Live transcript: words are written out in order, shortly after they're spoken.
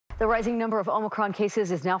The rising number of Omicron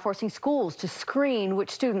cases is now forcing schools to screen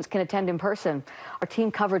which students can attend in person. Our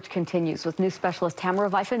team coverage continues with new specialist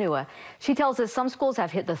Tamara Vaifanua. She tells us some schools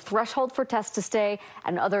have hit the threshold for tests to stay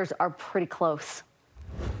and others are pretty close.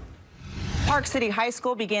 Park City High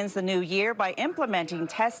School begins the new year by implementing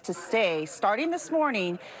test to stay. Starting this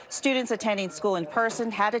morning, students attending school in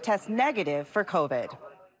person had to test negative for COVID.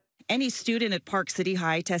 Any student at Park City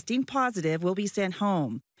High testing positive will be sent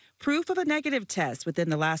home. Proof of a negative test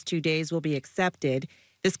within the last 2 days will be accepted.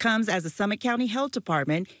 This comes as the Summit County Health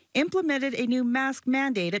Department implemented a new mask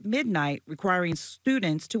mandate at midnight, requiring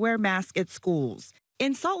students to wear masks at schools.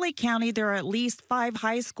 In Salt Lake County, there are at least 5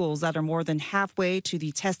 high schools that are more than halfway to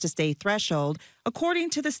the test-to-stay threshold,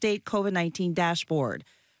 according to the state COVID-19 dashboard.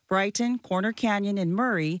 Brighton, Corner Canyon, and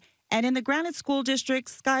Murray, and in the Granite School District,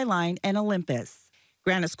 Skyline, and Olympus.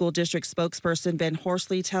 Granite School District spokesperson Ben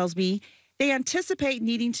Horsley tells me they anticipate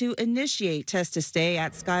needing to initiate test-to-stay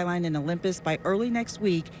at Skyline and Olympus by early next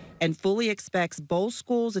week and fully expects both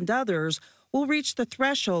schools and others will reach the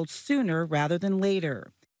threshold sooner rather than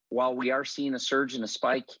later. While we are seeing a surge and a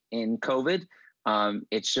spike in COVID,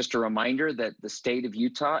 it's just a reminder that the state of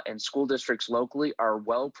Utah and school districts locally are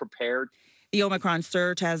well prepared. The Omicron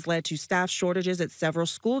surge has led to staff shortages at several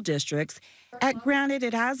school districts. At Granite,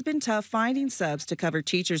 it has been tough finding subs to cover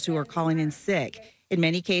teachers who are calling in sick. In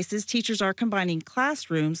many cases, teachers are combining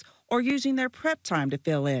classrooms or using their prep time to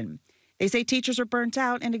fill in. They say teachers are burnt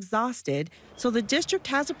out and exhausted, so the district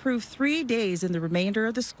has approved 3 days in the remainder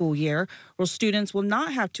of the school year where students will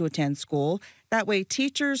not have to attend school. That way,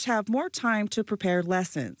 teachers have more time to prepare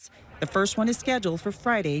lessons. The first one is scheduled for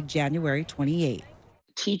Friday, January 28th.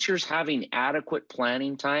 Teachers having adequate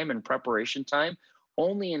planning time and preparation time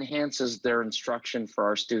only enhances their instruction for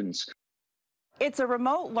our students. It's a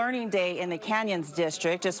remote learning day in the Canyons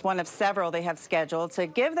district, just one of several they have scheduled to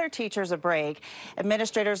give their teachers a break.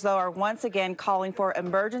 Administrators, though, are once again calling for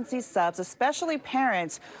emergency subs, especially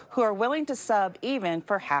parents who are willing to sub even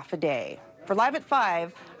for half a day. For Live at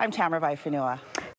 5, I'm Tamara Vaifanua.